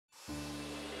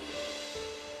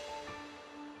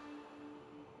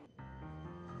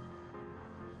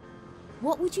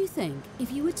What would you think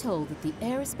if you were told that the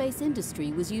aerospace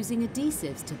industry was using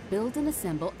adhesives to build and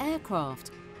assemble aircraft?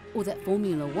 Or that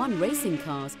Formula One racing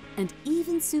cars and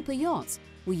even super yachts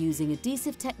were using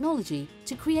adhesive technology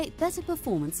to create better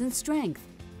performance and strength?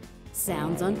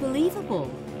 Sounds unbelievable!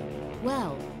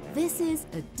 Well, this is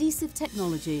adhesive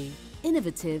technology.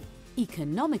 Innovative,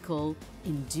 economical,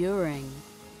 enduring.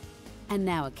 And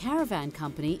now a caravan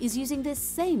company is using this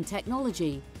same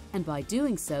technology, and by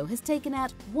doing so has taken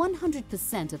out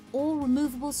 100% of all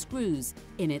removable screws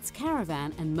in its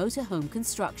caravan and motorhome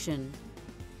construction.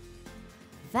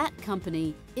 That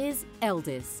company is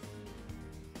Elldis,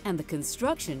 and the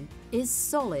construction is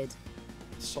solid.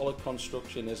 Solid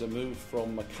construction is a move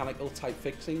from mechanical type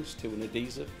fixings to an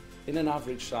adhesive. In an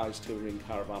average size touring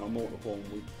caravan or motorhome,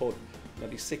 we put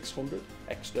maybe 600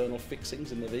 external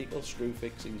fixings in the vehicle, screw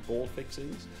fixings, ball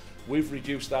fixings. We've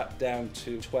reduced that down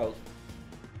to 12.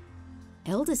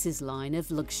 Elldis's line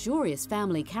of luxurious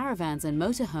family caravans and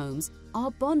motorhomes are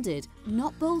bonded,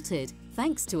 not bolted,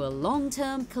 thanks to a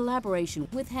long-term collaboration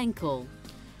with Henkel.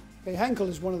 Henkel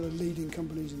is one of the leading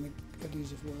companies in the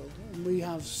adhesive world, and we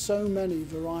have so many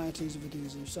varieties of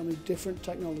adhesives, so many different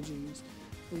technologies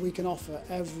that we can offer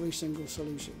every single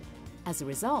solution. As a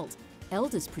result,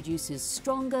 Elldis produces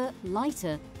stronger,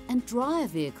 lighter and drier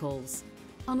vehicles.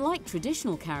 Unlike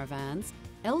traditional caravans,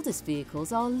 Elldis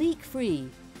vehicles are leak-free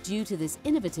due to this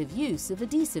innovative use of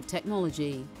adhesive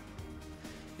technology.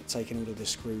 Taking all of the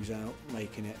screws out,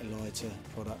 making it a lighter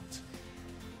product,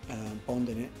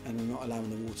 bonding it and not allowing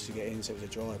the water to get in, so it was a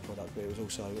dry product, but it was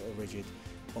also a rigid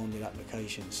bonded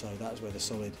application, so that's where the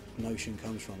solid notion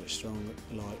comes from. It's strong,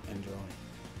 light and dry,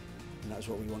 and that's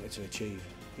what we wanted to achieve.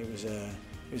 It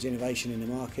was innovation in the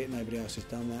market, nobody else has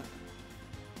done that.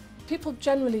 People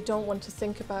generally don't want to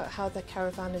think about how their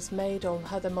caravan is made or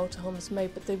how their motorhome is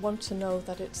made, but they want to know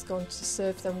that it's going to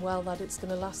serve them well, that it's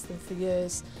going to last them for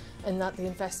years, and that the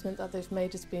investment that they've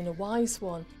made has been a wise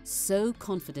one. So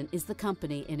confident is the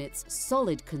company in its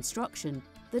solid construction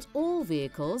that all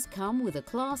vehicles come with a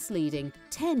class-leading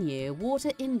 10-year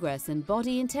water ingress and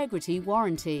body integrity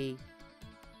warranty.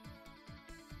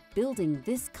 Building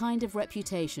this kind of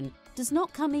reputation does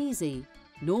not come easy,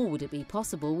 nor would it be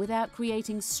possible without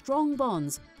creating strong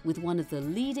bonds with one of the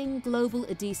leading global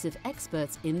adhesive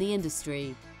experts in the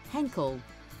industry, Henkel.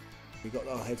 We got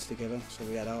our heads together, so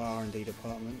we had our R&D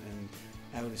department and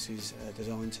Elldis's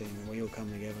design team, and we all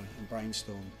come together and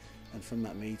brainstorm. And from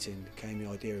that meeting came the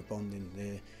idea of bonding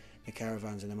the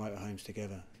caravans and the motorhomes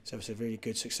together. So it's a really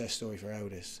good success story for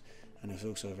Elldis, and it's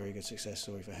also a very good success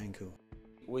story for Henkel.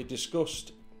 We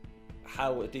discussed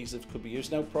how adhesives could be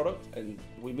used in our product, and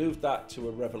we moved that to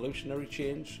a revolutionary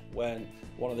change when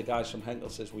one of the guys from Henkel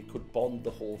says we could bond the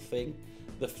whole thing.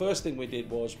 The first thing we did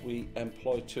was we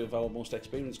employed two of our most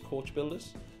experienced coach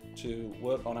builders to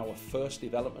work on our first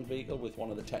development vehicle with one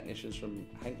of the technicians from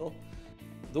Henkel.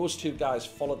 Those two guys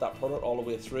followed that product all the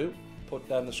way through. Put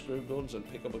down the screw guns and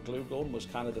pick up a glue gun was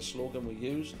kind of the slogan we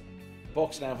used. The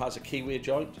box now has a keyway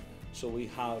joint, so we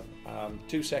have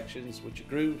two sections which are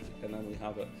grooved, and then we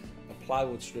have a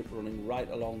plywood strip running right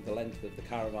along the length of the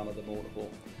caravan or the motorhome.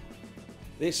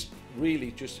 This really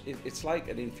just, it's like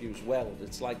an infused weld,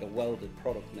 it's like a welded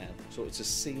product now, so it's a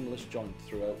seamless joint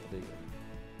throughout the vehicle.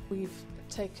 We've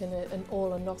taken an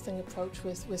all or nothing approach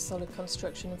with solid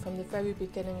construction, and from the very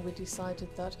beginning we decided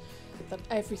that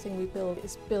everything we build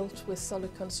is built with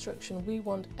solid construction. We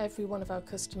want every one of our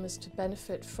customers to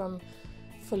benefit from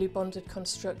fully bonded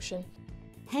construction.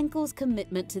 Henkel's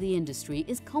commitment to the industry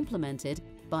is complemented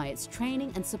by its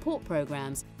training and support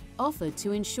programs offered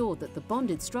to ensure that the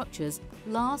bonded structures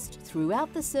last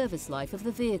throughout the service life of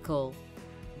the vehicle.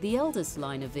 The Elldis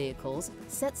line of vehicles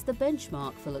sets the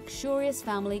benchmark for luxurious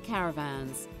family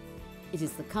caravans. It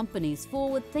is the company's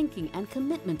forward thinking and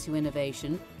commitment to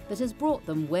innovation that has brought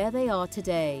them where they are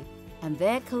today, and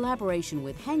their collaboration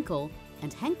with Henkel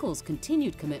and Henkel's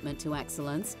continued commitment to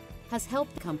excellence has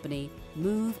helped the company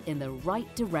move in the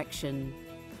right direction.